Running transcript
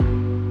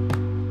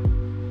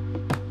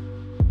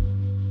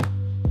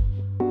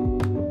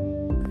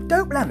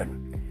dope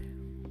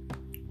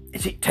lemon.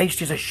 Is it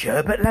tasty as a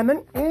sherbet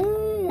lemon?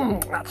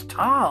 That's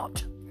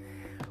tart.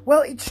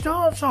 Well, it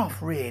starts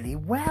off really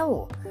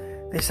well,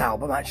 this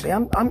album, actually.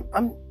 I'm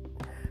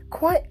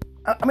quite...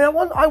 I mean,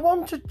 I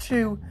wanted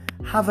to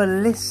have a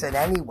listen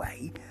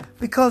anyway,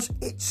 because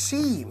it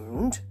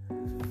seemed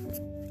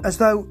as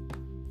though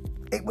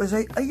it was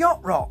a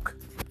yacht rock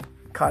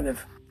kind of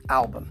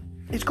album.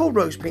 It's called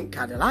Rose Pink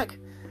Cadillac,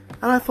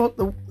 and I thought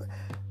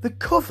the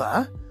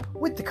cover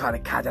with the kind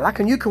of Cadillac,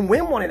 and you can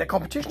win one in a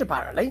competition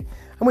apparently,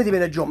 and with him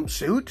in a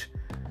jumpsuit.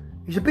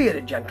 He's a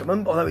bearded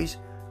gentleman, although his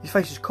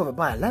face is covered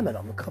by a lemon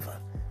on the cover.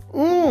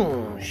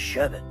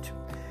 Sherbet.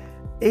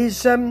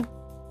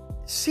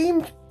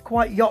 Seemed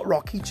quite yacht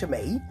rocky to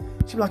me.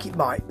 Seemed like it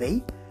might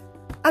be.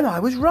 And I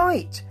was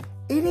right.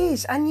 It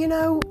is. And you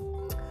know,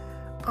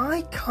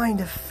 I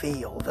kind of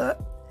feel that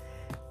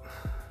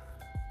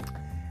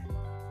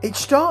it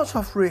starts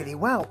off really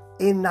well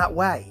in that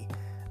way,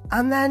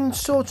 and then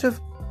sort of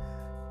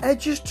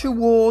edges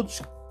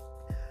towards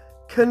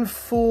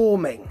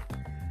conforming.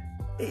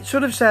 It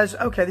sort of says,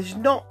 okay, this is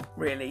not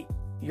really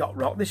yacht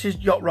rock. This is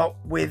yacht rock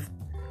with,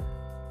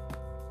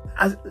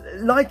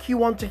 like you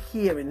want to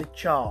hear in the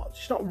charts.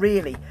 It's not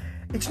really.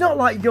 It's not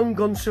like Young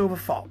Gun Silver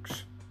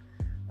Fox.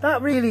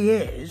 That really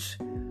is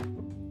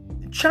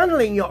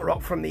channeling yacht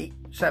rock from the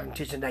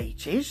 70s and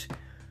 80s,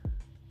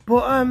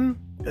 but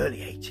early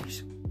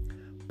 80s.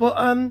 But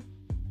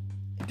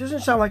it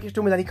doesn't sound like it's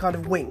done with any kind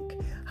of wink.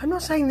 I'm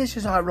not saying this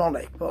is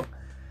ironic, but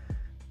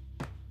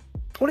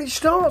well, it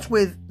starts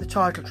with the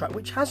title track,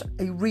 which has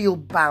a real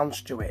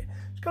bounce to it.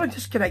 It's got a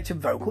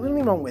disconnected vocal, there's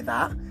nothing wrong with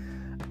that.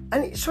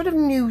 And it's sort of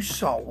new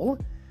soul.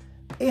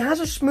 It has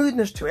a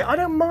smoothness to it. I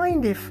don't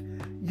mind if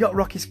yacht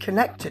rock is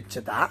connected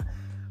to that,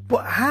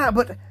 but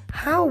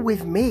Howl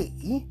with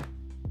Me,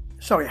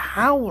 so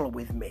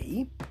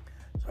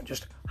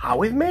just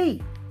Howl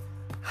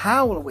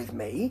with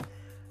Me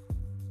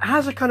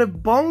has a kind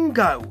of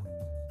bongo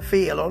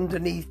feel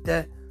underneath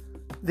the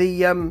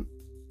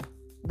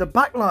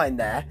backline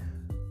there.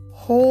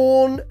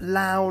 Horn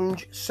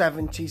Lounge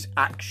 70s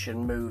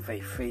action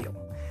movie feel.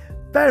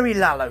 Very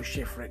Lalo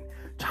Schifrin.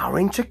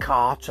 Towering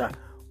Toccata.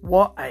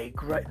 What a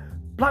great...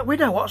 Black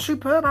Widow, what a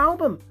superb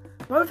album.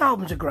 Both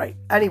albums are great.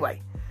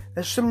 Anyway,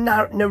 there's some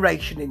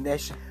narration in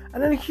this,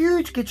 and then a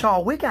huge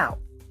guitar wig out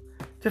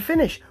to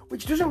finish,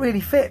 which doesn't really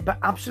fit, but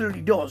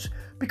absolutely does,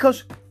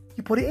 because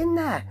you put it in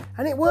there,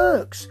 and it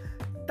works.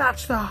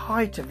 That's the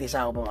height of this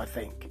album, I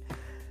think.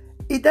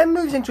 It then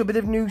moves into a bit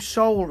of new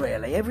soul,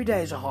 really. Every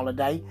Day is a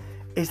Holiday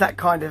is that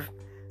kind of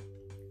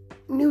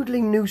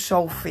noodling new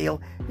soul feel.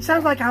 It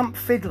sounds like Amp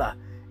Fiddler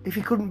if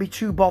he couldn't be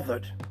too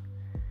bothered.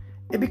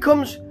 It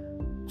becomes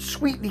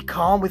sweetly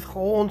calm with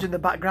horns in the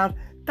background.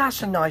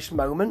 That's a nice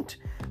moment.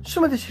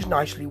 Some of this is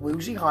nicely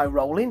woozy, high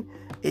rolling.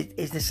 It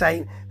is the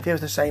same,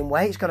 feels the same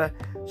way. It's got a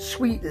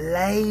sweet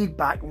laid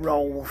back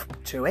roll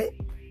to it.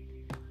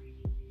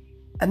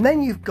 And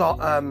then you've got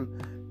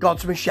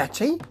God's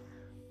Machete.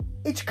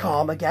 It's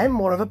calm again,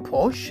 more of a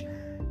push.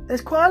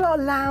 There's quite a lot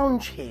of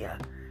lounge here.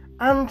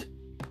 And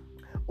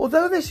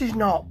although this is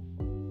not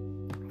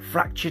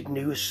fractured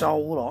new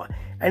soul or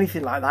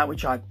anything like that,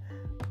 which I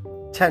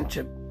tend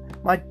to,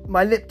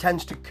 my lip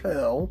tends to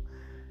curl,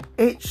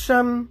 it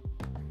isn't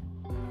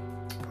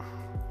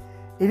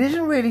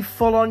really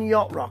full on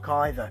yacht rock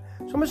either.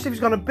 It's almost as if it's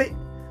gone a bit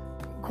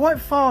quite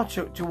far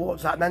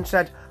towards that and then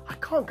said, I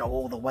can't go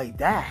all the way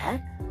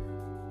there.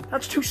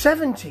 That's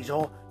 270s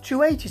or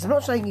 280s. I'm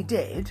not saying he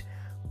did.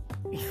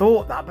 He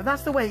thought that, but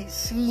that's the way it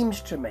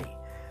seems to me.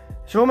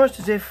 It's almost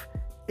as if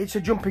it's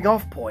a jumping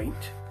off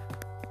point,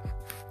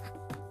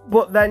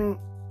 but then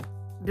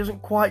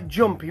doesn't quite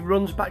jump. He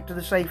runs back to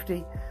the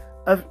safety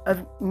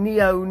of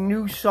neo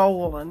new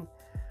soul, and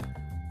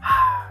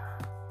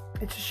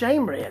it's a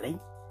shame, really.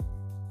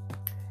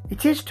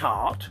 It is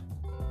tart,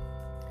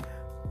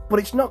 but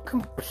it's not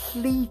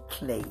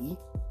completely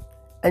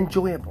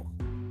enjoyable.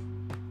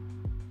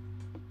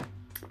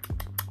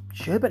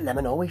 Sherbet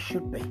lemon always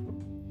should be.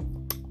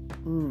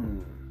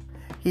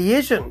 He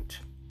isn't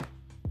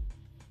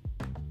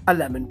a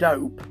lemon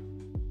dope,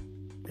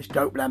 this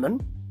dope lemon,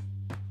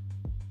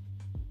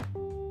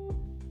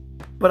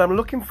 but I'm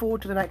looking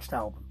forward to the next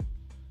album.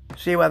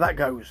 See where that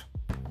goes.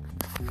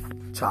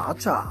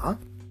 Ta-ta.